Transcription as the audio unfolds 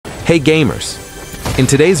Hey gamers! In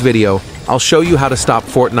today's video, I'll show you how to stop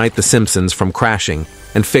Fortnite The Simpsons from crashing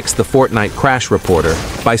and fix the Fortnite crash reporter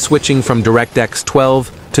by switching from DirectX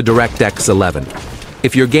 12 to DirectX 11.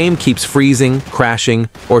 If your game keeps freezing, crashing,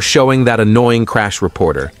 or showing that annoying crash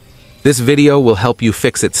reporter, this video will help you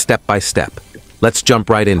fix it step by step. Let's jump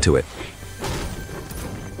right into it.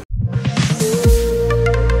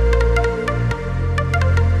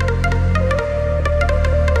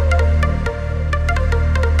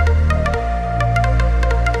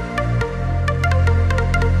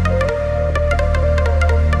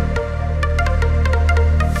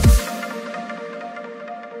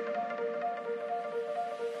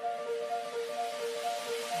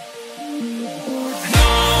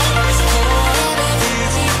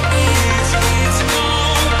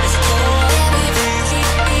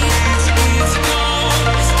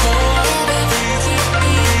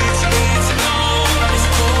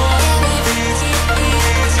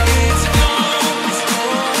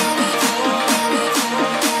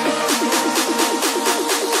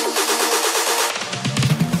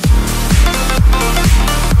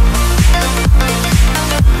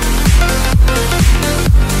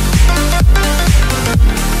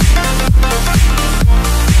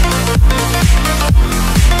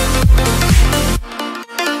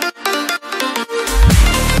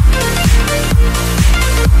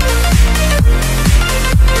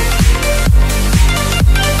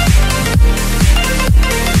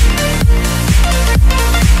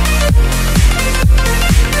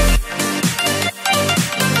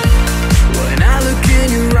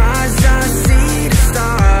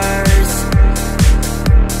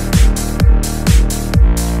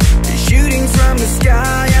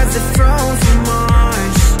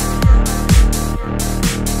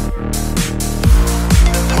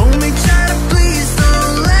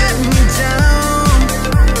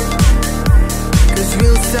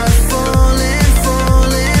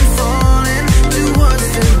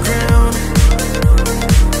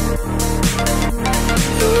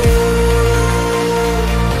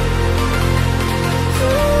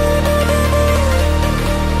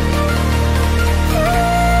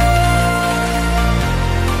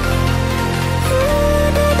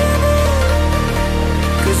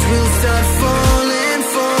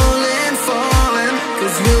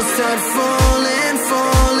 Start falling,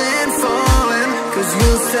 falling, falling, 'cause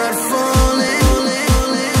we'll start falling.